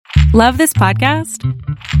Love this podcast?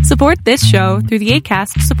 Support this show through the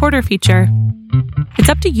Acast supporter feature. It's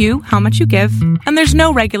up to you how much you give, and there's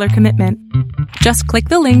no regular commitment. Just click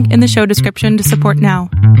the link in the show description to support now.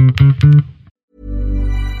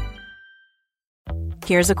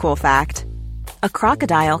 Here's a cool fact. A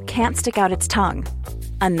crocodile can't stick out its tongue.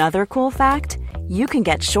 Another cool fact, you can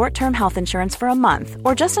get short-term health insurance for a month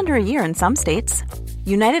or just under a year in some states.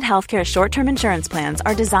 United Healthcare short-term insurance plans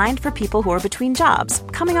are designed for people who are between jobs,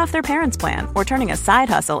 coming off their parents' plan, or turning a side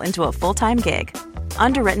hustle into a full-time gig.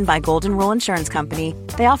 Underwritten by Golden Rule Insurance Company,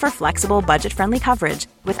 they offer flexible, budget-friendly coverage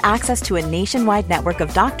with access to a nationwide network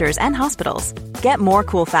of doctors and hospitals. Get more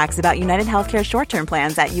cool facts about United Healthcare short-term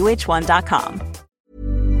plans at uh1.com.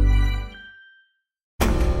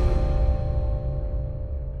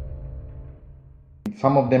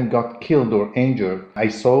 Some of them got killed or injured. I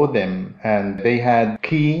saw them and they had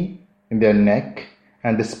key in their neck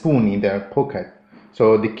and the spoon in their pocket.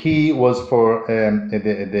 So the key was for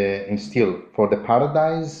for the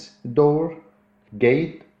paradise door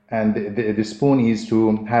gate, and the spoon is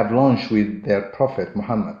to have lunch with their prophet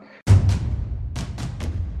Muhammad.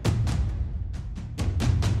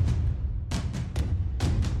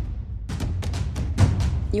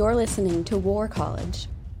 You're listening to War College,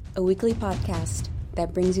 a weekly podcast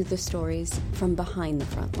that brings you the stories from behind the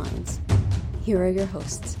front lines. Here are your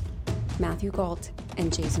hosts, Matthew Gault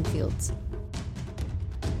and Jason Fields.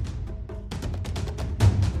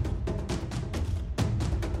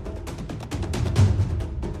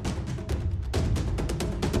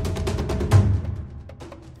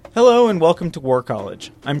 Hello and welcome to War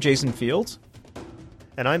College. I'm Jason Fields.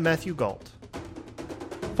 And I'm Matthew Gault.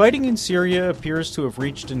 Fighting in Syria appears to have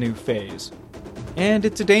reached a new phase, and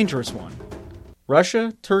it's a dangerous one.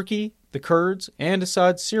 Russia, Turkey, the Kurds, and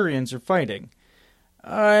Assad's Syrians are fighting.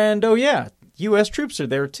 And oh yeah, U.S. troops are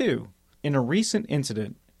there too. In a recent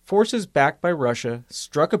incident, forces backed by Russia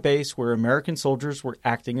struck a base where American soldiers were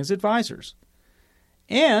acting as advisors.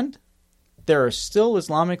 And there are still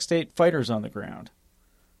Islamic State fighters on the ground.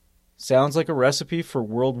 Sounds like a recipe for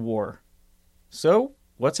World War. So,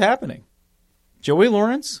 what's happening? Joey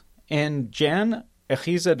Lawrence and Jan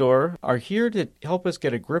Echizador are here to help us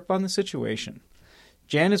get a grip on the situation.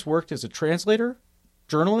 Jan has worked as a translator,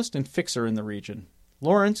 journalist, and fixer in the region.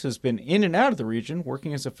 Lawrence has been in and out of the region,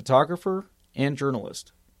 working as a photographer and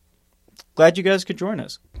journalist. Glad you guys could join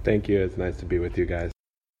us. Thank you. It's nice to be with you guys.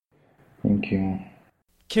 Thank you.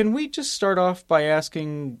 Can we just start off by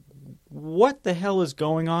asking, what the hell is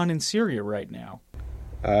going on in Syria right now?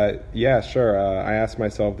 Yeah, sure. I ask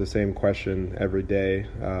myself the same question every day.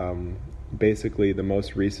 Basically, the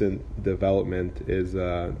most recent development is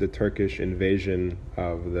the Turkish invasion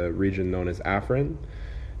of the region known as Afrin.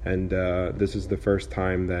 And this is the first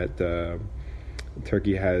time that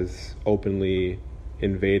Turkey has openly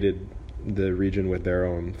invaded the region with their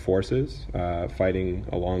own forces, fighting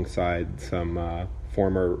alongside some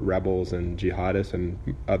former rebels and jihadists and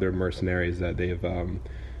other mercenaries that they've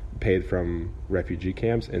paid from refugee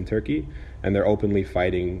camps in Turkey. And they're openly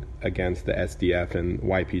fighting against the SDF and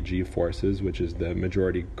YPG forces, which is the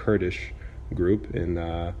majority Kurdish group in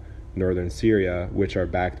northern Syria, which are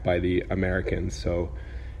backed by the Americans. So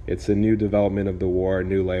it's a new development of the war, a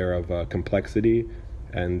new layer of complexity.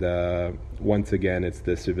 And once again, it's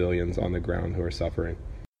the civilians on the ground who are suffering.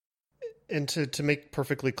 And to make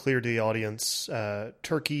perfectly clear to the audience,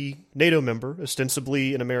 Turkey, NATO member,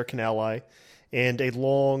 ostensibly an American ally, and a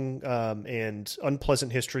long and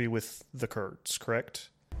unpleasant history with the Kurds, correct?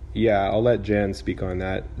 Yeah, I'll let Jan speak on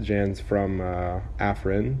that. Jan's from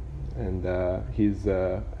Afrin, and he's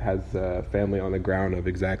has family on the ground of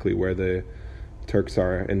exactly where the Turks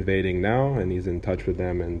are invading now, and he's in touch with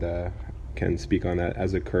them and can speak on that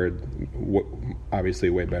as a Kurd, obviously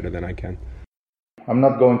way better than I can. I'm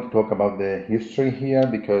not going to talk about the history here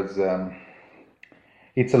because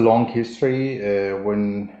it's a long history.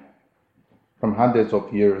 When from hundreds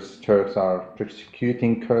of years, Turks are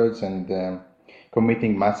persecuting Kurds and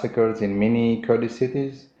committing massacres in many Kurdish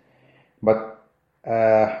cities. But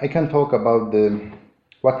I can talk about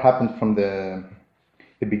what happened from the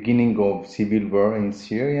beginning of civil war in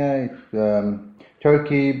Syria.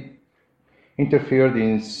 Turkey interfered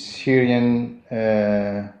in Syrian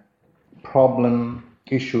problem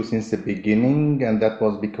issue since the beginning, and that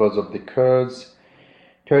was because of the Kurds.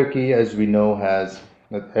 Turkey, as we know, has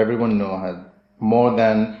more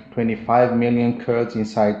than 25 million Kurds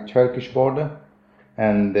inside Turkish border,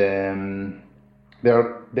 and there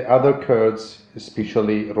are the other Kurds,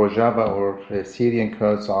 especially Rojava or Syrian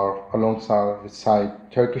Kurds, are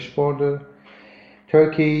alongside Turkish border.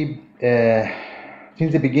 Turkey,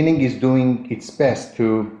 since the beginning, is doing its best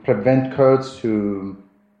to prevent Kurds to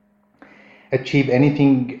achieve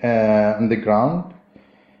anything on the ground.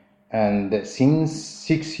 And since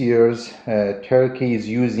 6 years, Turkey is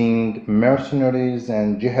using mercenaries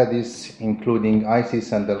and jihadists, including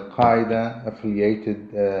ISIS and Al-Qaeda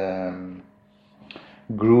affiliated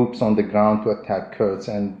groups on the ground to attack Kurds.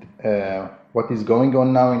 And what is going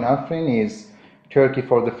on now in Afrin is Turkey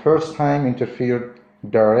for the first time interfered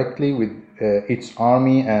directly with its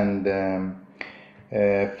army and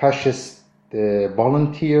fascist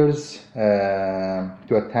volunteers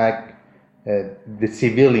to attack the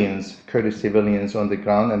civilians, Kurdish civilians on the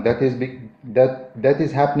ground, and that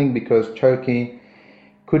is happening because Turkey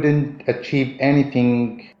couldn't achieve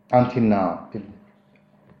anything until now. It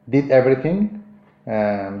did everything,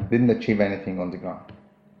 didn't achieve anything on the ground.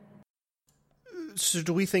 So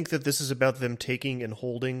do we think that this is about them taking and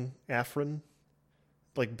holding Afrin,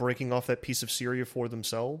 like breaking off that piece of Syria for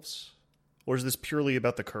themselves? Or is this purely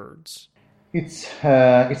about the Kurds? It's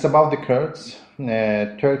about the Kurds.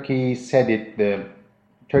 Turkey said it. The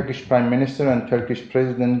Turkish Prime Minister and Turkish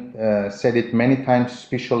President said it many times,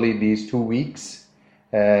 especially these 2 weeks.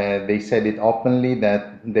 They said it openly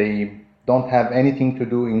that they don't have anything to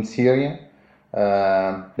do in Syria.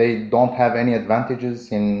 They don't have any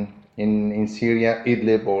advantages in Syria,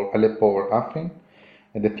 Idlib or Aleppo or Afrin.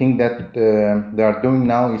 And the thing that they are doing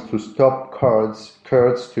now is to stop Kurds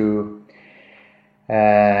to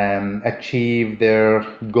achieve their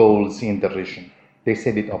goals in the region. They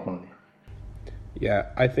said it openly. Yeah,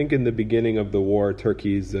 I think in the beginning of the war,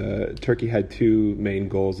 Turkey had two main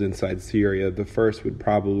goals inside Syria. The first would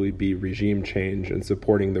probably be regime change and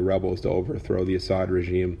supporting the rebels to overthrow the Assad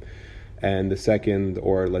regime. And the second,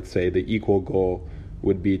 or let's say the equal goal,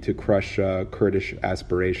 would be to crush Kurdish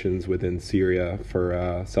aspirations within Syria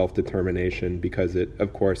for self-determination, because it,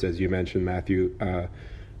 of course, as you mentioned, Matthew,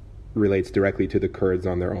 relates directly to the Kurds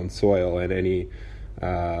on their own soil, and any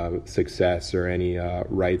success or any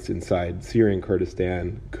rights inside Syrian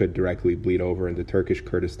Kurdistan could directly bleed over into Turkish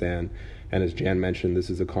Kurdistan. And as Jan mentioned, this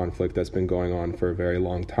is a conflict that's been going on for a very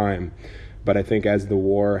long time. But I think as the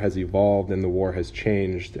war has evolved and the war has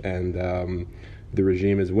changed, and the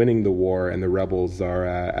regime is winning the war and the rebels are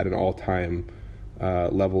at an all-time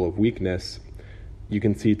level of weakness, you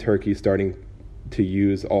can see Turkey starting to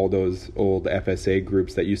use all those old FSA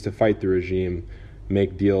groups that used to fight the regime,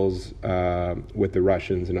 make deals with the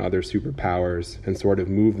Russians and other superpowers, and sort of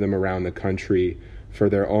move them around the country for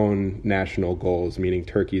their own national goals, meaning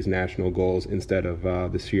Turkey's national goals instead of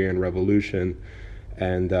the Syrian revolution,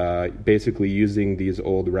 and basically using these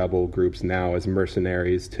old rebel groups now as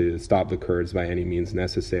mercenaries to stop the Kurds by any means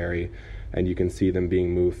necessary. And you can see them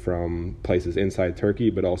being moved from places inside Turkey,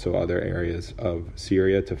 but also other areas of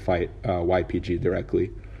Syria to fight YPG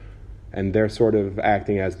directly. And they're sort of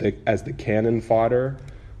acting as the cannon fodder,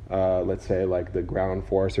 let's say like the ground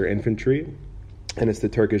force or infantry. And it's the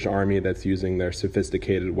Turkish army that's using their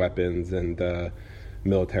sophisticated weapons and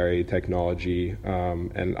military technology,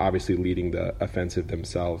 and obviously leading the offensive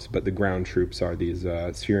themselves. But the ground troops are these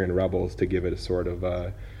Syrian rebels to give it a sort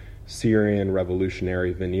of Syrian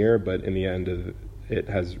revolutionary veneer, but in the end it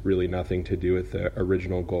has really nothing to do with the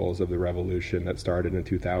original goals of the revolution that started in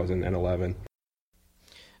 2011.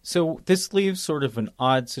 So this leaves sort of an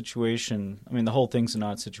odd situation. I mean, the whole thing's an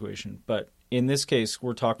odd situation, but in this case,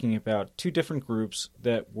 we're talking about two different groups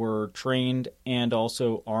that were trained and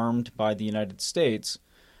also armed by the United States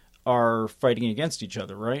are fighting against each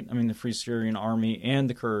other, right? I mean, the Free Syrian Army and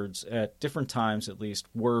the Kurds, at different times at least,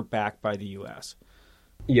 were backed by the U.S.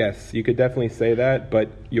 Yes, you could definitely say that, but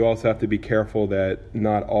you also have to be careful that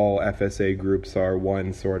not all FSA groups are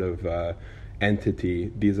one sort of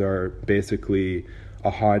entity. These are basically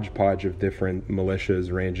a hodgepodge of different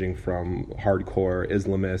militias ranging from hardcore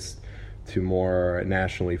Islamists to more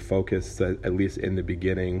nationally focused, at least in the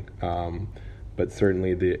beginning. But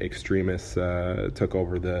certainly the extremists took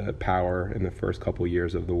over the power in the first couple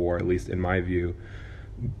years of the war, at least in my view.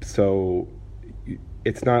 So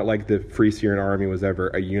it's not like the Free Syrian Army was ever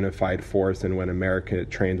a unified force, and when America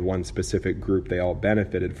trained one specific group, they all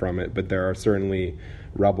benefited from it. But there are certainly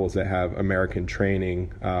rebels that have American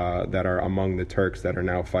training that are among the Turks that are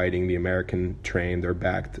now fighting the American-trained or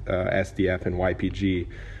backed SDF and YPG.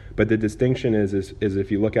 But the distinction is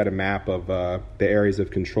if you look at a map of the areas of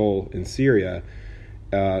control in Syria,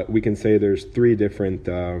 we can say there's three different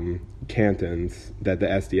cantons that the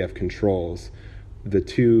SDF controls. The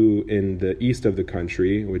two in the east of the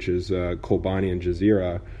country, which is Kobani and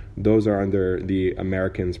Jazeera, those are under the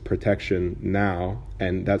Americans' protection now,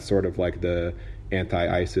 and that's sort of like the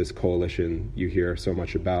anti-ISIS coalition you hear so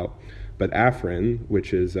much about. But Afrin,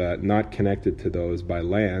 which is not connected to those by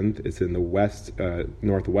land, it's in the west,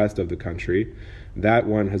 northwest of the country, That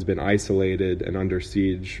one has been isolated and under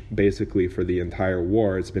siege basically for the entire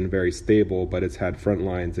war. It's been very stable, but it's had front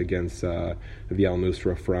lines against the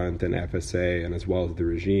al-Nusra Front and FSA, and as well as the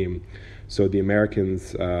regime. So the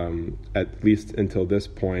Americans, at least until this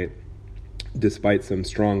point, despite some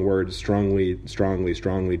strong words, strongly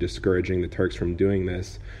discouraging the Turks from doing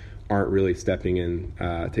this, aren't really stepping in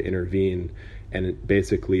to intervene. And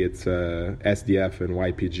basically it's SDF and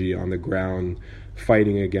YPG on the ground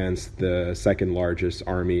fighting against the second largest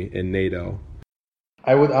army in NATO.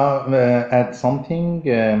 I would add something.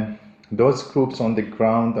 Those groups on the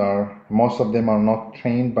ground most of them are not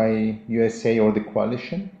trained by USA or the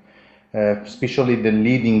coalition, especially the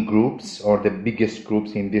leading groups or the biggest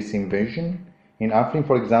groups in this invasion. In Afrin,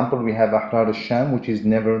 for example, we have Ahrar al-Sham, which is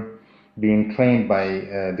never been trained by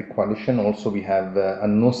the coalition. Also, we have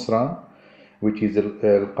al-Nusra, which is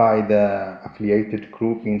al-Qaeda affiliated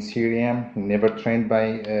group in Syria, never trained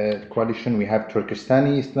by coalition. We have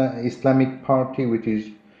Turkestani Islamic Party, which is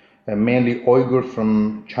mainly Uyghur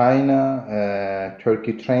from China.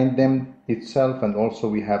 Turkey trained them itself. And also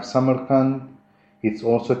we have Samarkand. It's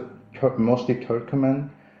also mostly Turkmen.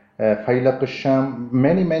 Faylaq al-Sham,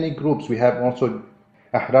 many groups. We have also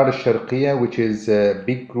Ahrar al-Sharqiyya, which is a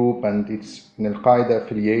big group, and it's al-Qaeda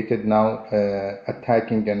affiliated now,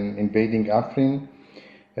 attacking and invading Afrin.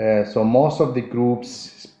 So most of the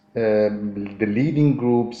groups, the leading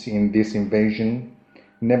groups in this invasion,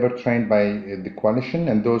 never trained by the coalition,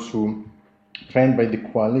 and those who trained by the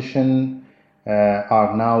coalition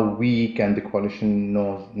are now weak, and the coalition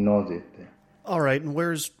knows it. All right, and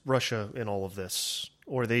where's Russia in all of this?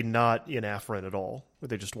 Or are they not in Afrin at all? Are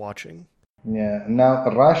they just watching? Yeah, now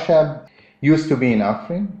Russia used to be in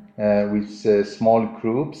Afrin with small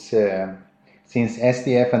groups. Since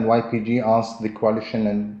SDF and YPG asked the coalition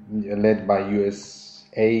and led by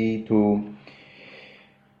USA to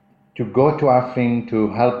go to Afrin to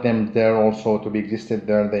help them there, also to be existed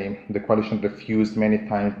there, the coalition refused many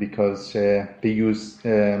times because they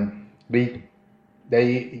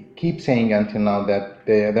keep saying until now that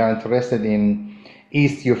they are interested in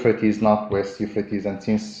East Euphrates, not West Euphrates, and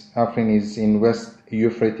since Afrin is in West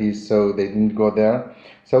Euphrates, so they didn't go there.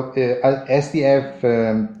 So SDF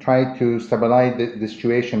tried to stabilize the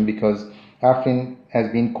situation because Afrin has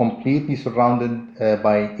been completely surrounded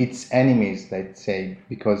by its enemies, let's say,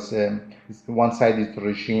 because one side is the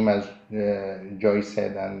regime, as Joy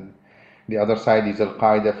said, and the other side is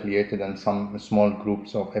Al-Qaeda affiliated and some small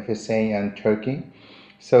groups of FSA and Turkey.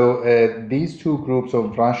 So these two groups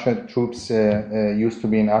of Russian troops used to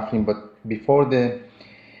be in Afrin, but before the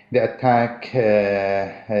attack,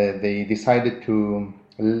 they decided to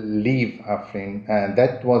leave Afrin, and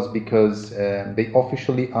that was because they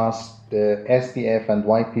officially asked the SDF and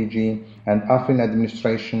YPG and Afrin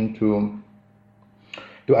administration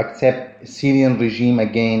to accept Syrian regime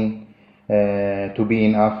again to be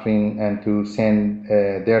in Afrin and to send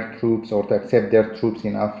their troops, or to accept their troops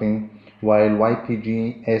in Afrin, while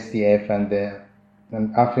YPG, SDF, and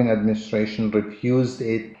Afrin administration refused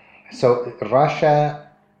it. So Russia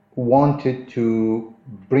wanted to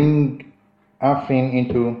bring Afrin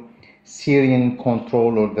into Syrian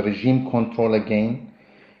control or the regime control again,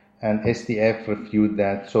 and SDF refused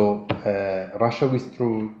that. So Russia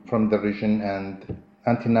withdrew from the region, and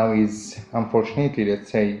until now is, unfortunately,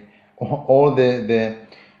 let's say, all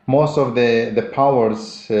most of the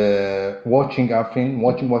powers watching Afrin,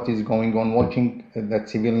 watching what is going on, watching that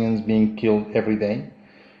civilians being killed every day.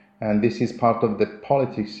 And this is part of the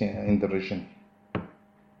politics in the region.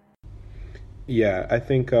 Yeah, I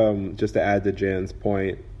think just to add to Jan's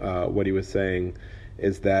point, what he was saying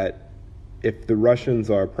is that if the Russians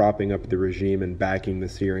are propping up the regime and backing the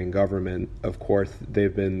Syrian government, of course,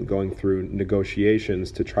 they've been going through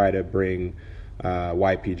negotiations to try to bring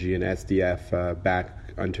YPG and SDF back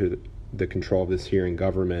under the control of the Syrian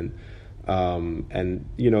government. And,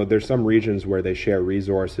 there's some regions where they share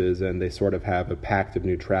resources and they sort of have a pact of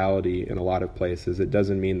neutrality in a lot of places. It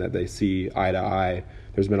doesn't mean that they see eye to eye.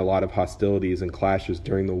 There's been a lot of hostilities and clashes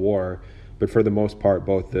during the war, but for the most part,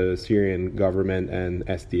 both the Syrian government and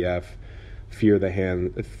SDF fear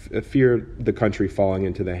the country falling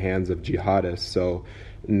into the hands of jihadists. So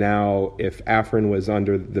now, if Afrin was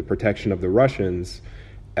under the protection of the Russians,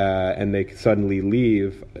 and they suddenly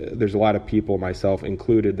leave, there's a lot of people, myself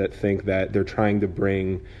included, that think that they're trying to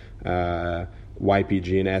bring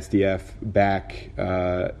YPG and SDF back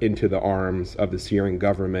into the arms of the Syrian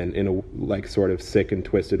government in a sort of sick and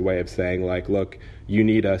twisted way of saying, look, you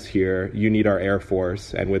need us here, you need our air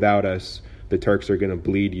force, and without us, the Turks are going to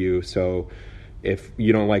bleed you. So, if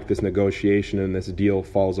you don't like this negotiation and this deal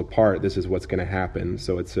falls apart, this is what's going to happen.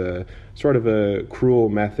 So it's a sort of a cruel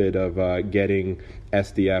method of getting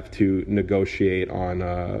SDF to negotiate on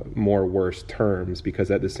more worse terms, because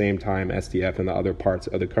at the same time, SDF and the other parts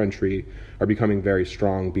of the country are becoming very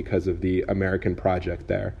strong because of the American project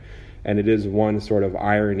there. And it is one sort of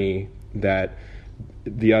irony that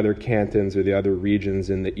the other cantons or the other regions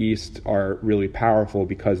in the east are really powerful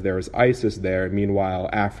because there is ISIS there. Meanwhile,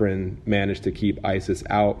 Afrin managed to keep ISIS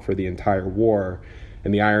out for the entire war.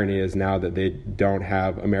 And the irony is now that they don't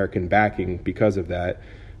have American backing because of that.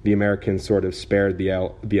 The Americans sort of spared the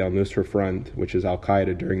al-Nusra Front, which is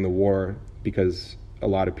al-Qaeda, during the war, because a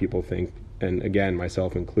lot of people think, and again,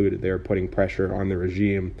 myself included, they were putting pressure on the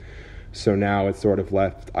regime. So now it's sort of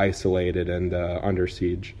left isolated and under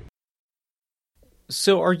siege.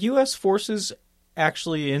 So are U.S. forces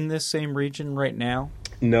actually in this same region right now?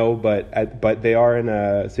 No, but they are in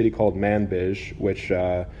a city called Manbij, which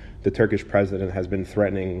the Turkish president has been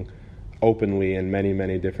threatening openly in many,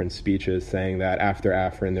 many different speeches, saying that after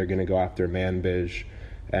Afrin, they're going to go after Manbij.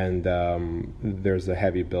 And there's a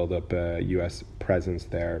heavy buildup U.S. presence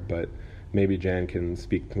there. But maybe Jan can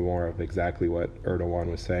speak to more of exactly what Erdogan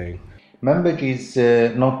was saying. Manbij is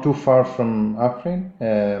not too far from Afrin.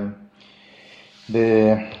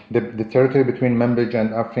 The territory between Manbij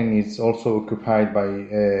and Afrin is also occupied by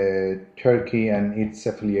Turkey and its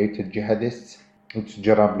affiliated jihadists, it's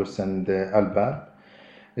Jarablus and Al-Bab.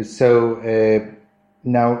 So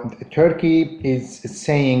now Turkey is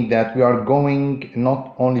saying that we are going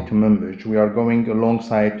not only to Manbij, we are going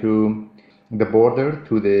alongside to the border,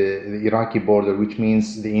 to the Iraqi border, which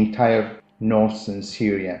means the entire northern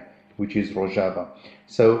Syria, which is Rojava.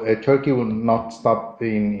 So Turkey will not stop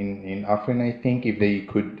in Afrin, I think, if they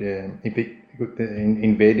could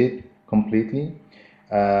invade it completely.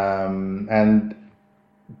 And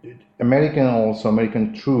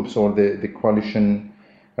American troops or the coalition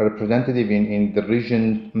representative in the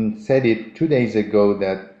region said it 2 days ago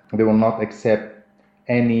that they will not accept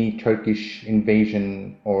any Turkish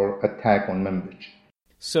invasion or attack on Manbij.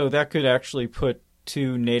 So that could actually put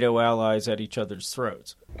two NATO allies at each other's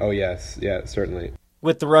throats. Oh, yes. Yeah, certainly.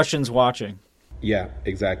 With the Russians watching. Yeah,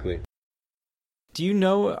 exactly. Do you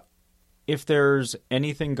know if there's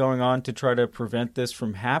anything going on to try to prevent this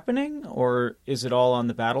from happening, or is it all on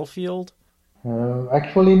the battlefield?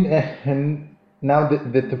 Actually, now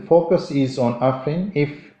the focus is on Afrin.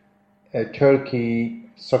 If Turkey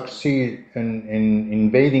succeeds in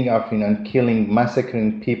invading Afrin and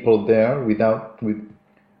massacring people there with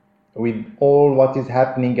all what is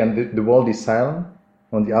happening and the world is silent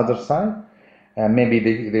on the other side,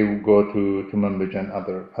 maybe they will go to Manbij and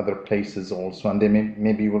other places also, and there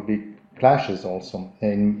maybe will be clashes also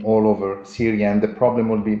all over Syria, and the problem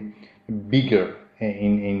will be bigger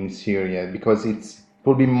in Syria because it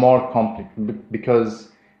will be more complex. Because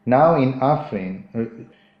now in Afrin,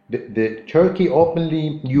 the Turkey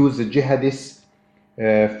openly uses jihadists,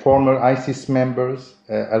 former ISIS members,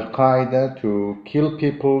 Al-Qaeda, to kill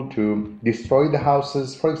people, to destroy the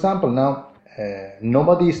houses. For example, now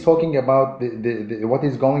nobody is talking about what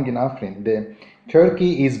is going in Afrin.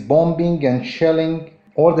 Turkey is bombing and shelling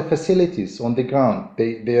all the facilities on the ground.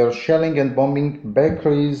 They are shelling and bombing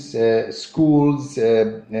bakeries, schools,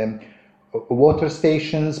 water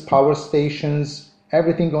stations, power stations,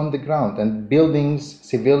 everything on the ground, and buildings,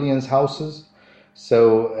 civilians' houses.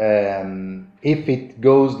 So if it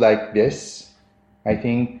goes like this, I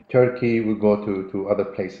think Turkey will go to other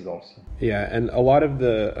places also. Yeah, and a lot of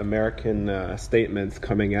the American statements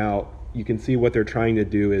coming out, you can see what they're trying to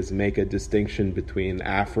do is make a distinction between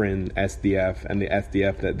Afrin SDF and the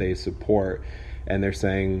SDF that they support. And they're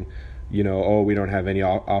saying, we don't have any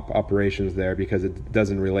operations there because it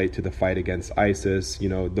doesn't relate to the fight against ISIS.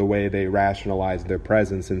 The way they rationalize their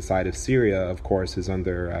presence inside of Syria, of course, is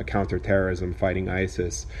under counterterrorism, fighting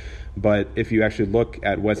ISIS. But if you actually look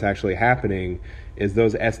at what's actually happening, is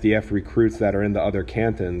those SDF recruits that are in the other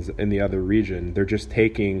cantons, in the other region, they're just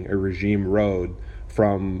taking a regime road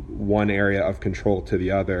from one area of control to the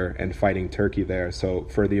other and fighting Turkey there. So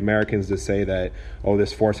for the Americans to say that,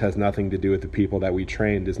 this force has nothing to do with the people that we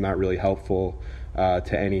trained is not really helpful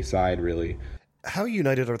to any side, really. How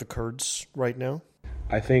united are the Kurds right now?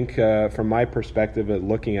 I think from my perspective of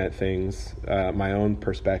looking at things, my own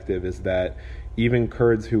perspective is that even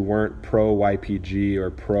Kurds who weren't pro-YPG or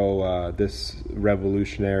pro this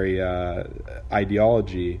revolutionary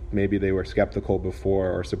ideology, maybe they were skeptical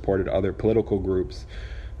before or supported other political groups.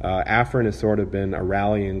 Afrin has sort of been a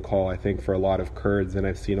rallying call, I think, for a lot of Kurds, and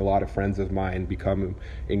I've seen a lot of friends of mine become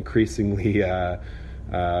increasingly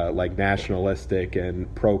like nationalistic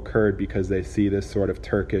and pro-Kurd because they see this sort of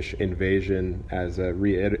Turkish invasion as a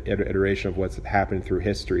reiteration of what's happened through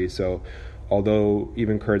history. So although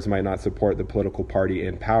even Kurds might not support the political party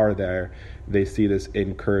in power there, they see this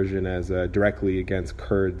incursion as directly against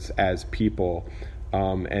Kurds as people.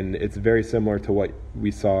 And it's very similar to what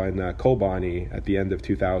we saw in Kobani at the end of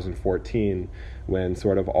 2014, when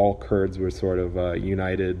sort of all Kurds were sort of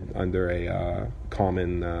united under a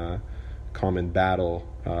common battle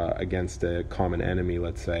against a common enemy,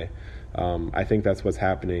 let's say. I think that's what's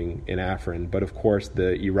happening in Afrin. But of course,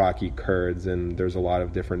 the Iraqi Kurds, and there's a lot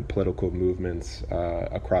of different political movements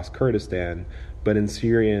across Kurdistan. But in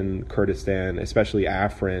Syrian Kurdistan, especially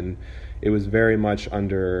Afrin, it was very much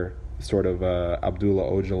under sort of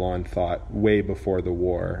Abdullah Öcalan thought way before the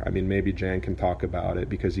war. I mean, maybe Jan can talk about it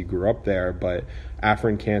because he grew up there, but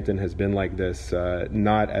Afrin Canton has been like this,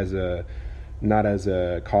 not as a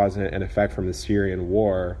cause and effect from the Syrian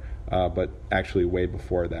war, but actually way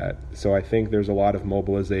before that. So I think there's a lot of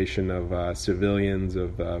mobilization of civilians,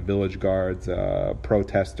 of village guards,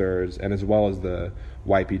 protesters, and as well as the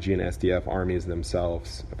YPG and SDF armies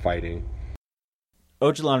themselves fighting.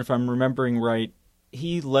 Öcalan, if I'm remembering right,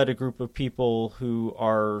 he led a group of people who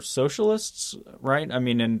are socialists, right? I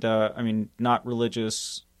mean, not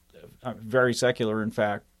religious, very secular, in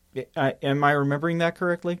fact. Am I remembering that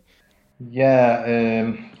correctly? Yeah,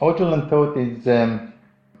 Öcalan thought is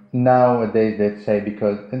nowadays, let's say,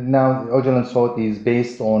 because now Öcalan thought is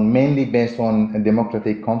mainly based on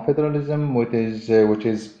democratic confederalism, which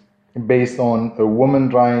is based on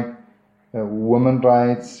women's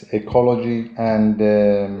rights, ecology,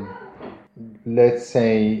 and let's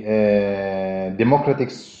say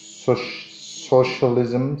democratic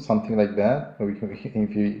socialism, something like that,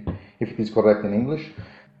 if it is correct in English.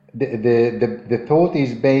 The thought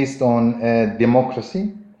is based on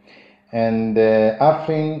democracy, and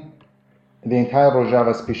Afrin, the entire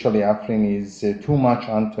Rojava, especially Afrin, is too much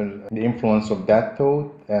under the influence of that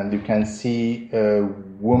thought, and you can see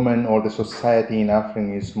women or the society in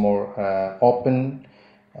Afrin is more open.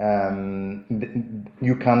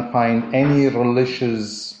 You can't find any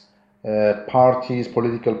religious parties,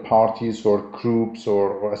 political parties or groups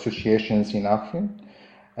or associations in Afrin.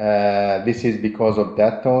 This is because of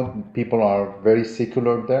that thought. People are very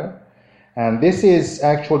secular there. And this is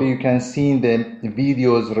actually, you can see in the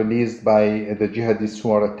videos released by the jihadists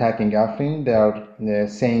who are attacking Afrin. They are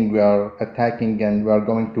saying we are attacking and we are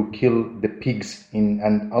going to kill the pigs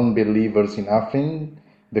and unbelievers in Afrin,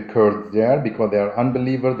 the Kurds there, because they are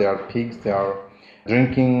unbelievers, they are pigs, they are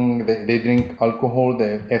drinking, they drink alcohol,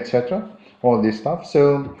 etc. All this stuff.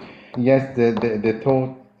 So yes, the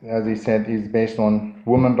thought, as I said, is based on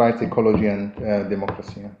women's rights, ecology, and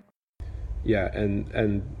democracy. Yeah,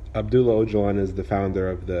 and Abdullah Öcalan is the founder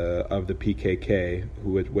of the PKK,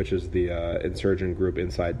 which is the insurgent group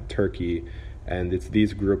inside Turkey, and it's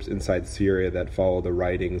these groups inside Syria that follow the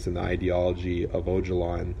writings and the ideology of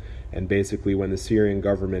Öcalan. And basically, when the Syrian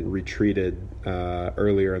government retreated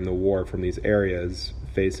earlier in the war from these areas,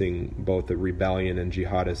 facing both the rebellion and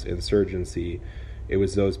jihadist insurgency, it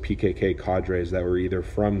was those PKK cadres that were either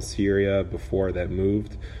from Syria before that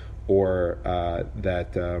moved, or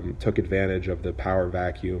that took advantage of the power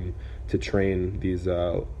vacuum to train these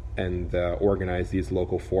and organize these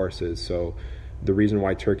local forces. So the reason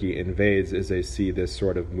why Turkey invades is they see this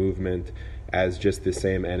sort of movement as just the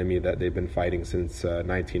same enemy that they've been fighting since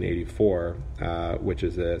 1984, which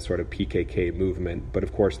is a sort of PKK movement. But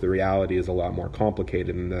of course, the reality is a lot more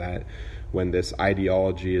complicated in that when this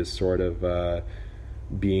ideology is sort of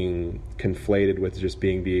being conflated with just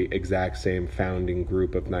being the exact same founding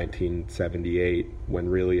group of 1978, when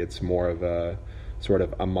really it's more of a sort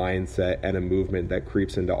of a mindset and a movement that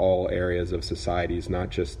creeps into all areas of societies, not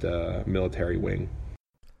just a military wing.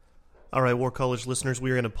 All right, War College listeners,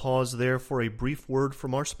 we are going to pause there for a brief word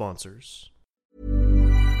from our sponsors.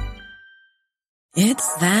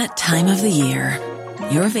 It's that time of the year.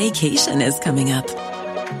 Your vacation is coming up.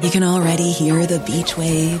 You can already hear the beach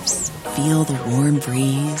waves, feel the warm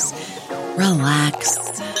breeze,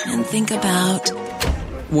 relax, and think about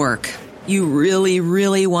work. You really,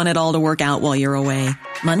 really want it all to work out while you're away.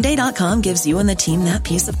 Monday.com gives you and the team that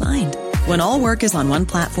peace of mind. When all work is on one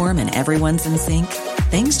platform and everyone's in sync,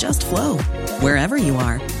 things just flow. Wherever you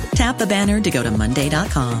are, tap the banner to go to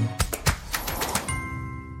Monday.com.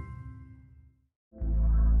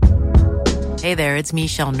 Hey there, it's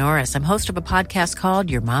Michelle Norris. I'm host of a podcast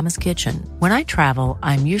called Your Mama's Kitchen. When I travel,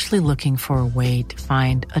 I'm usually looking for a way to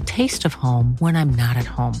find a taste of home when I'm not at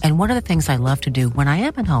home. And one of the things I love to do when I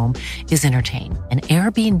am at home is entertain. And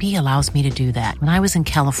Airbnb allows me to do that. When I was in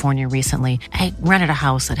California recently, I rented a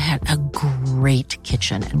house that had a great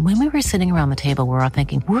kitchen. And when we were sitting around the table, we were all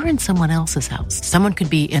thinking, we're in someone else's house. Someone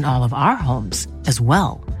could be in all of our homes as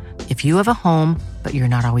well. If you have a home, but you're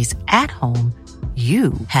not always at home,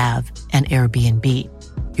 you have an Airbnb.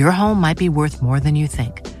 Your home might be worth more than you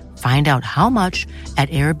think. Find out how much at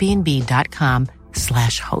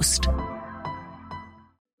airbnb.com/host.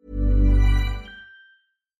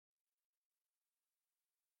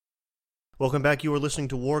 Welcome back. You are listening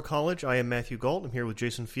to War College. I am Matthew Gault. I'm here with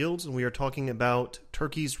Jason Fields, and we are talking about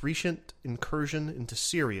Turkey's recent incursion into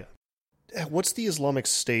Syria. What's the Islamic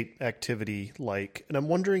State activity like? And I'm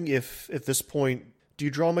wondering if, at this point, do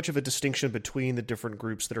you draw much of a distinction between the different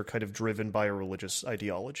groups that are kind of driven by a religious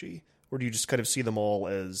ideology? Or do you just kind of see them all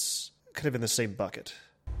as kind of in the same bucket?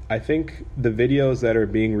 I think the videos that are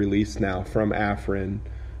being released now from Afrin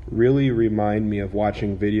really remind me of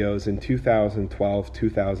watching videos in 2012,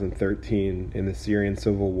 2013 in the Syrian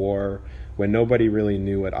civil war when nobody really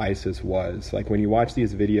knew what ISIS was. Like when you watch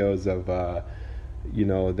these videos of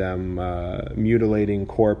them mutilating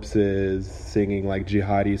corpses, singing like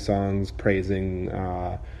jihadi songs, praising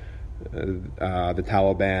the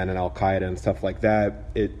Taliban and Al-Qaeda and stuff like that.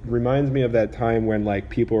 It reminds me of that time when like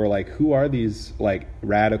people were like, who are these like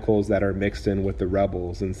radicals that are mixed in with the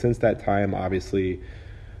rebels? And since that time, obviously,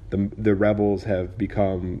 the rebels have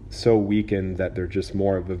become so weakened that they're just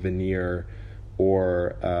more of a veneer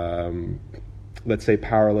or let's say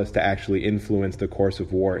powerless to actually influence the course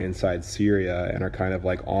of war inside Syria, and are kind of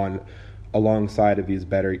like on alongside of these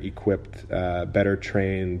better equipped, better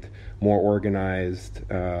trained, more organized,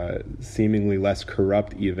 seemingly less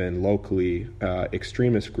corrupt even locally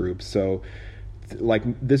extremist groups. So like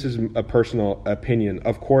this is a personal opinion.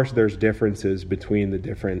 Of course there's differences between the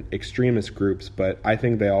different extremist groups, but I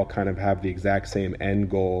think they all kind of have the exact same end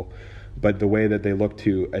goal. But the way that they look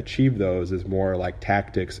to achieve those is more like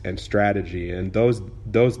tactics and strategy, and those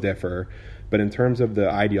differ. But in terms of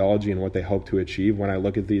the ideology and what they hope to achieve, when I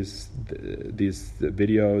look at these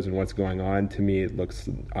videos and what's going on, to me it looks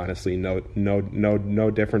honestly no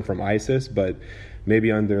different from ISIS, but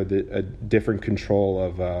maybe under a different control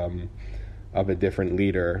of a different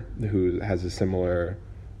leader who has a similar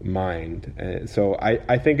mind. So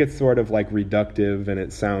I think it's sort of like reductive, and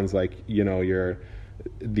it sounds like you're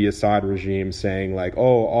the Assad regime saying like,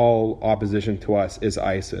 oh, all opposition to us is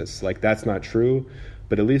ISIS. Like that's not true.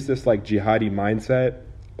 But at least this like jihadi mindset,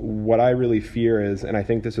 what I really fear is, and I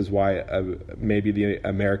think this is why maybe the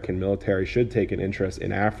American military should take an interest in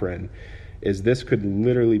Afrin, is this could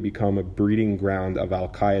literally become a breeding ground of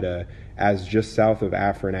Al-Qaeda, as just south of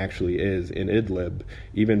Afrin actually is in Idlib.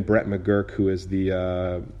 Even Brett McGurk, who is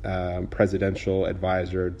the presidential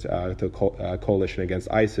advisor to the coalition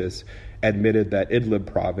against ISIS, admitted that Idlib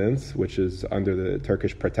province, which is under the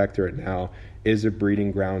Turkish protectorate now, is a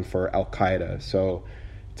breeding ground for Al-Qaeda. So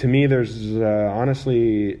to me, there's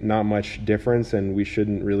honestly not much difference, and we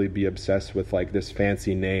shouldn't really be obsessed with like this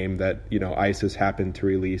fancy name that, ISIS happened to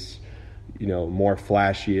release, more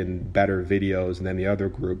flashy and better videos than the other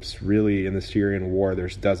groups. Really, in the Syrian war,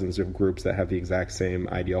 there's dozens of groups that have the exact same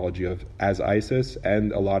ideology as ISIS,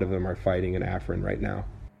 and a lot of them are fighting in Afrin right now.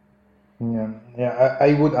 Yeah.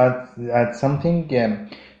 I would add something.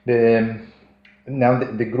 The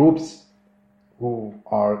groups who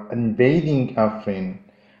are invading Afrin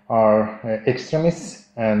are extremists,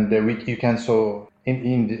 and you can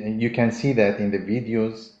you can see that in the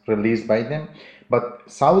videos released by them. But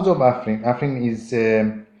south of Afrin is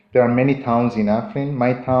there are many towns in Afrin.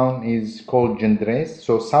 My town is called Gendres.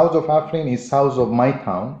 So south of Afrin is south of my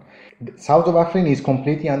town. South of Afrin is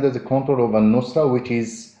completely under the control of al-Nusra, which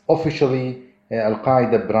is officially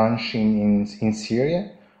Al-Qaeda branch in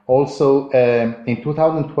Syria. Also, in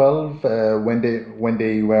 2012, when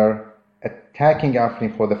they were attacking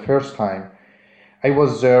Afrin for the first time, I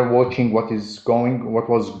was there watching what was going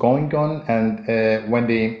on, and when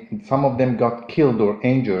some of them got killed or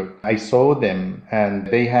injured, I saw them, and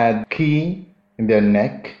they had key in their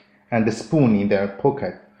neck and the spoon in their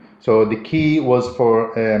pocket. So the key was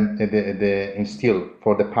for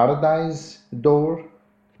for the paradise door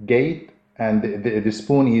gate, and the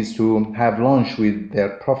spoon is to have lunch with their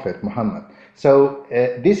prophet Muhammad. So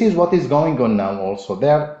this is what is going on now. Also, they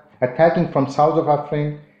are attacking from south of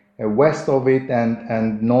Afrin, west of it,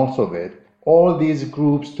 and north of it. All these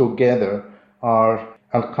groups together are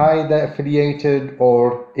Al-Qaeda affiliated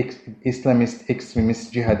or Islamist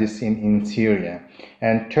extremist jihadists in Syria.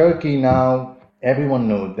 And Turkey now, everyone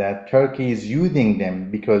knows that Turkey is using them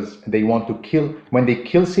because they want to kill. When they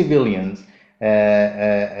kill civilians,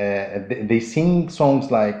 they sing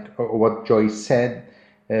songs like what Joyce said.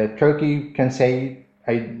 Turkey can say,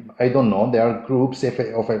 I don't know, there are groups of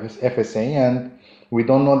FSA and we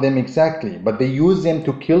don't know them exactly, but they use them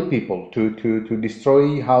to kill people, to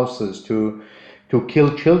destroy houses, to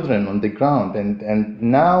kill children on the ground. And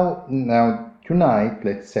now tonight,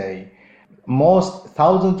 let's say,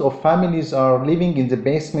 thousands of families are living in the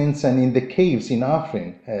basements and in the caves in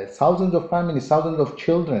Afrin. Thousands of families, thousands of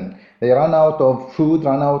children. They run out of food,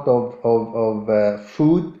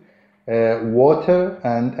 water,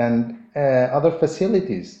 and other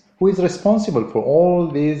facilities. Who is responsible for all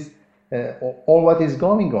these? All what is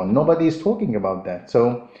going on? Nobody is talking about that.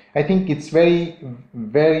 So I think it's very,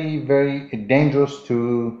 very, very dangerous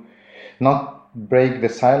to not break the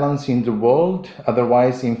silence in the world.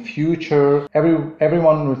 Otherwise, in future,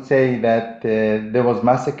 everyone would say that there was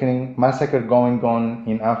massacre going on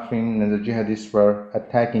in Afrin and the jihadists were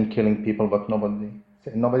attacking, killing people, but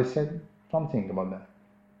nobody said something about that.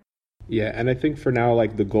 Yeah, and I think for now,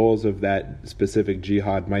 like, the goals of that specific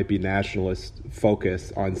jihad might be nationalist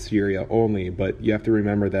focus on Syria only, but you have to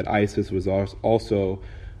remember that ISIS was also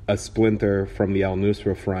a splinter from the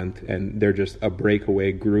al-Nusra Front, and they're just a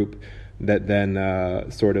breakaway group that then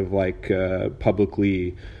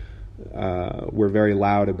publicly were very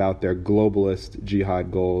loud about their globalist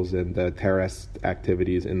jihad goals and the terrorist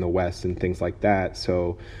activities in the West and things like that.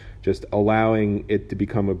 So just allowing it to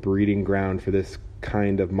become a breeding ground for this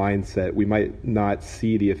kind of mindset, we might not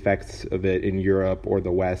see the effects of it in Europe or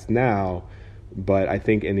the West now, but I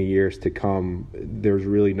think in the years to come, there's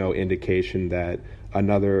really no indication that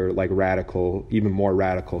another even more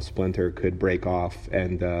radical splinter could break off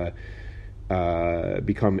and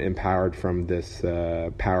become empowered from this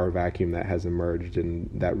power vacuum that has emerged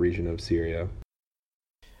in that region of Syria.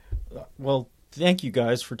 Well, thank you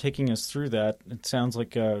guys for taking us through that. It sounds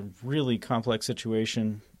like a really complex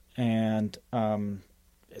situation, and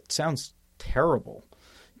it sounds terrible.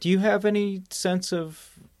 Do you have any sense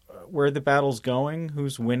of where the battle's going?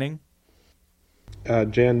 Who's winning?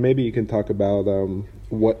 Jan, maybe you can talk about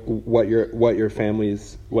what your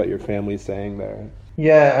family's saying there.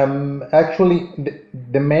 Yeah, actually,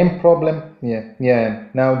 the main problem.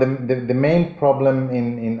 Now, the main problem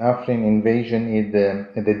in Afrin invasion is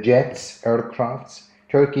the jets, aircrafts.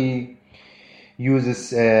 Turkey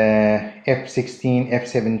uses F-16,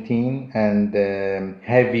 F-17, and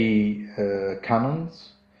heavy cannons.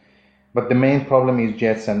 But the main problem is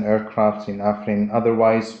jets and aircrafts in Afrin.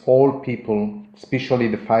 Otherwise, all people, especially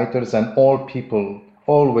the fighters, and all people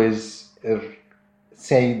always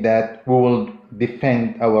say that we will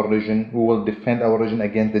defend our region. We will defend our region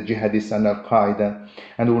against the jihadists and Al-Qaeda,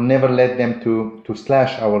 and we will never let them to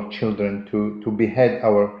slash our children, to behead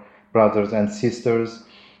our brothers and sisters.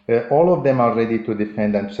 All of them are ready to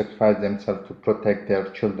defend and to sacrifice themselves to protect their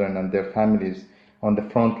children and their families on the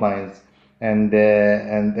front lines. And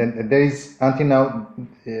there is, until now,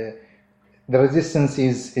 the resistance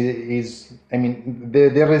is I mean,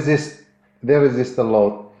 they resist a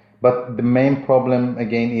lot. But the main problem,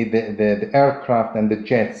 again, is the aircraft and the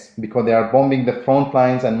jets, because they are bombing the front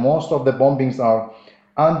lines, and most of the bombings are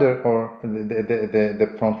under or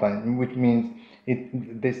the front line, which means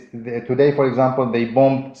today, for example, they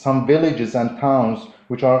bombed some villages and towns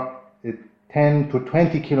which are 10 to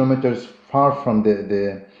 20 kilometers far from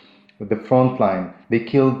the front line. They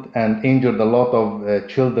killed and injured a lot of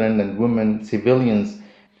children and women, civilians.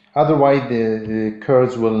 Otherwise, the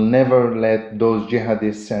Kurds will never let those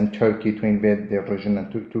jihadists and Turkey to invade their region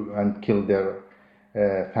and kill their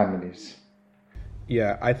families.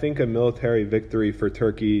 Yeah, I think a military victory for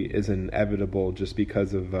Turkey is inevitable just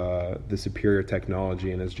because of the superior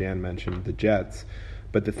technology and, as Jan mentioned, the jets.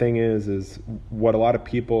 But the thing is what a lot of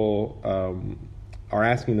people are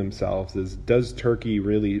asking themselves is, does Turkey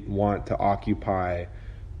really want to occupy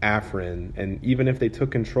Afrin? And even if they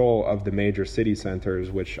took control of the major city centers,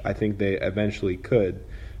 which I think they eventually could,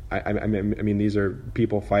 I mean, these are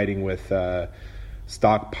people fighting with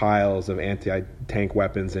stockpiles of anti-tank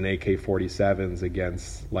weapons and AK-47s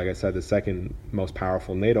against, like I said, the second most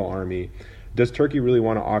powerful NATO army. Does Turkey really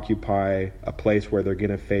want to occupy a place where they're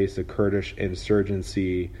going to face a Kurdish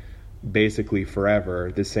insurgency basically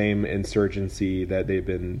forever, the same insurgency that they've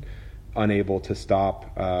been unable to stop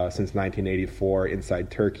since 1984 inside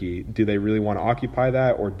Turkey? Do they really want to occupy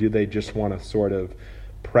that, or do they just want to sort of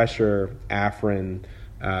pressure Afrin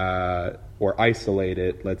or isolate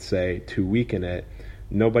it, let's say, to weaken it?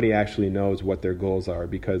 nobody actually knows what their goals are,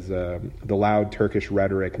 because the loud Turkish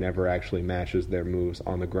rhetoric never actually matches their moves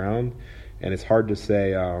on the ground. And it's hard to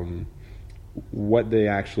say what they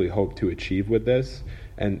actually hope to achieve with this.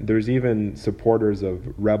 And there's even supporters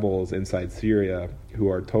of rebels inside Syria who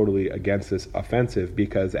are totally against this offensive,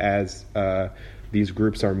 because as these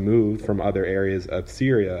groups are moved from other areas of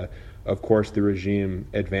Syria, of course the regime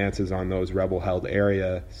advances on those rebel-held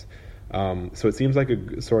areas. So it seems like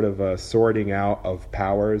a sort of a sorting out of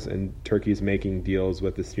powers, and Turkey's making deals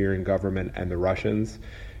with the Syrian government and the Russians.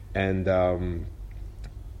 And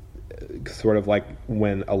sort of like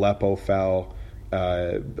when Aleppo fell,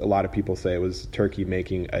 a lot of people say it was Turkey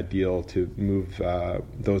making a deal to move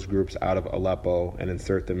those groups out of Aleppo and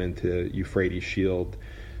insert them into Euphrates Shield,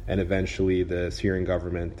 and eventually the Syrian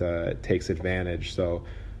government takes advantage. So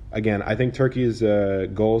again, I think Turkey's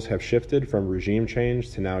goals have shifted from regime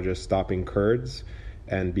change to now just stopping Kurds,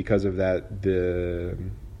 and because of that,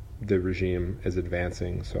 the regime is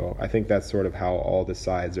advancing. So I think that's sort of how all the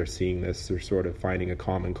sides are seeing this. They're sort of finding a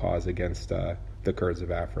common cause against the Kurds of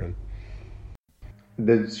Afrin.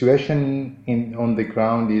 The situation on the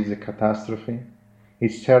ground is a catastrophe.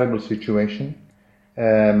 It's a terrible situation.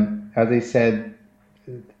 As I said,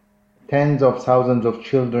 tens of thousands of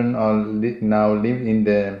children are now living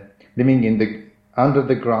under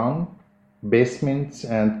the ground, basements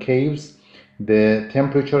and caves. The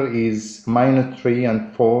temperature is -3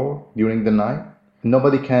 and 4 during the night.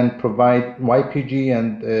 Nobody can provide. YPG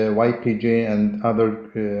and YPJ and other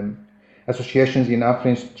associations in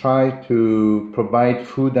Afrin try to provide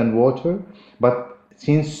food and water, but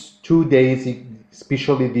since 2 days,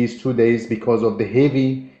 especially these 2 days, because of the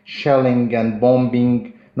heavy shelling and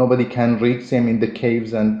bombing, nobody can reach them in the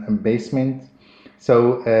caves and basements.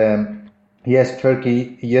 So yes,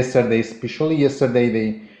 Turkey especially yesterday,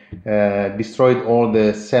 they destroyed all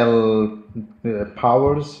the cell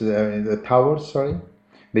towers.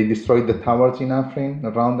 They destroyed the towers in Afrin,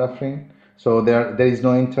 around Afrin. So there is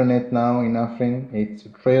no internet now in Afrin. It's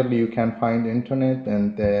rarely you can find internet,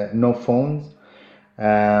 and no phones.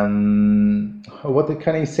 What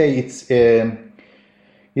can I say?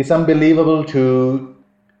 It's unbelievable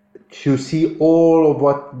to see all of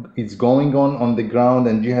what is going on the ground,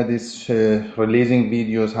 and jihadists releasing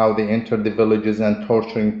videos how they enter the villages and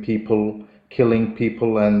torturing people, killing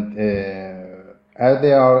people, and as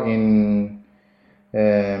they are in.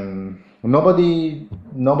 Nobody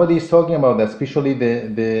is talking about that, especially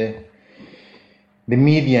the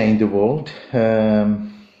media in the world.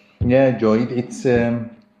 Joy, it's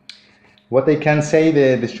what I can say.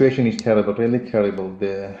 The situation is terrible, really terrible.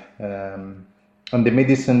 On the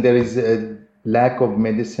medicine, there is a lack of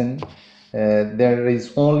medicine. There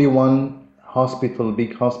is only one hospital,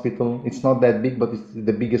 big hospital. It's not that big, but it's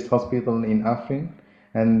the biggest hospital in Afrin.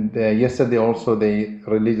 And yesterday also they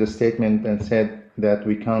released a statement and said that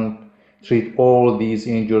we can't treat all these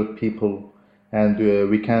injured people, and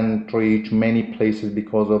we can't reach many places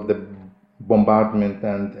because of the bombardment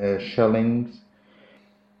and shellings.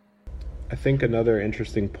 I think another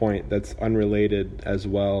interesting point that's unrelated as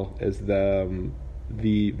well is the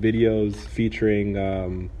videos featuring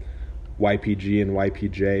YPG and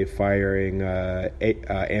YPJ firing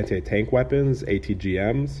anti-tank weapons,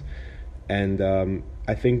 ATGMs, and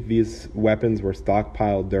I think these weapons were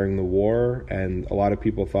stockpiled during the war, and a lot of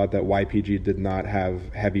people thought that YPG did not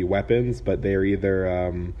have heavy weapons, but they are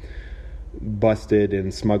either busted in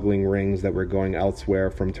smuggling rings that were going elsewhere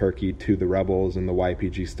from Turkey to the rebels, and the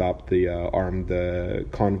YPG stopped the armed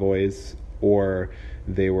convoys, or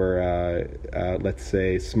they were, let's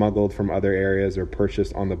say, smuggled from other areas or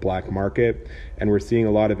purchased on the black market. And we're seeing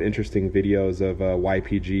a lot of interesting videos of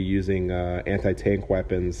YPG using anti-tank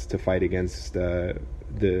weapons to fight against the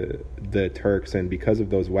Turks. And because of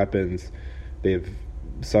those weapons, they've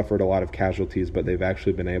suffered a lot of casualties, but they've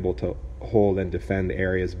actually been able to hold and defend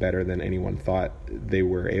areas better than anyone thought they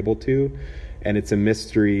were able to. And it's a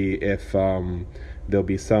mystery if there'll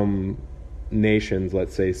be some nations,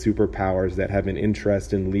 let's say superpowers, that have an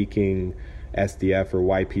interest in leaking SDF or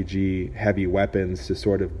YPG heavy weapons to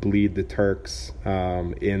sort of bleed the Turks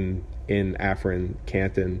in Afrin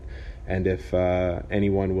Canton, and if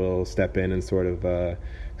anyone will step in and sort of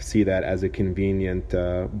see that as a convenient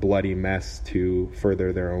bloody mess to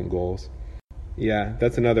further their own goals. Yeah,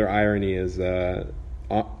 that's another irony is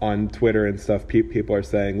on Twitter and stuff, people are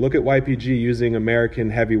saying, look at YPG using American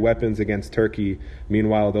heavy weapons against Turkey.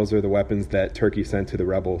 Meanwhile, those are the weapons that Turkey sent to the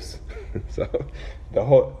rebels. So the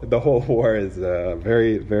whole war is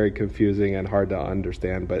very, very confusing and hard to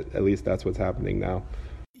understand, but at least that's what's happening now.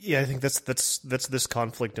 Yeah, I think that's this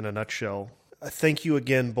conflict in a nutshell. Thank you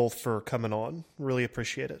again both for coming on. Really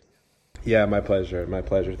appreciate it. Yeah, my pleasure. My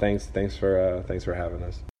pleasure. Thanks for having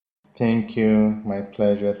us. Thank you. My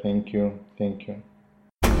pleasure. Thank you. Thank you.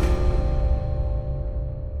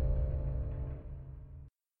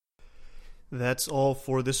 That's all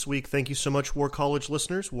for this week. Thank you so much, War College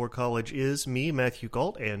listeners. War College is me, Matthew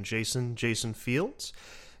Gault, and Jason Fields.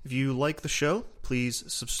 If you like the show,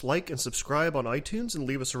 please like and subscribe on iTunes and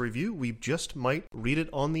leave us a review. We just might read it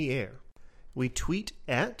on the air. We tweet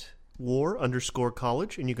at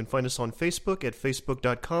war_college, and you can find us on Facebook at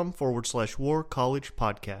facebook.com/War College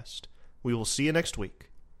Podcast. We will see you next week.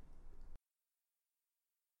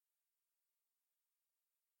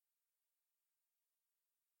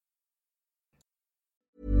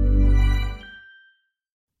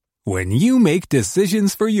 When you make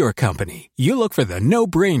decisions for your company, you look for the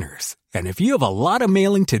no-brainers. And if you have a lot of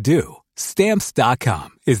mailing to do,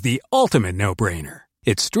 Stamps.com is the ultimate no-brainer.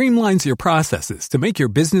 It streamlines your processes to make your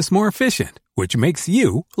business more efficient, which makes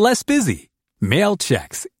you less busy. Mail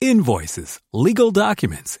checks, invoices, legal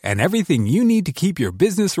documents, and everything you need to keep your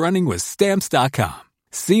business running with Stamps.com.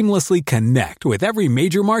 Seamlessly connect with every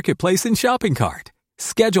major marketplace and shopping cart.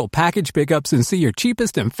 Schedule package pickups and see your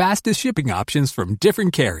cheapest and fastest shipping options from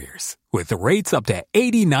different carriers, with rates up to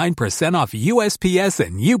 89% off USPS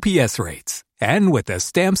and UPS rates. And with the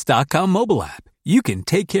Stamps.com mobile app, you can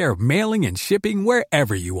take care of mailing and shipping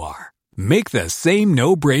wherever you are. Make the same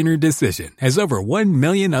no-brainer decision as over 1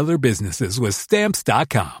 million other businesses with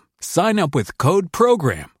Stamps.com. Sign up with code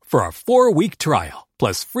PROGRAM for a 4-week trial,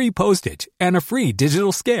 plus free postage and a free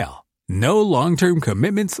digital scale. No long-term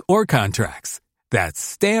commitments or contracts. That's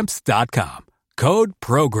Stamps.com. Code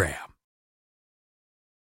PROGRAM.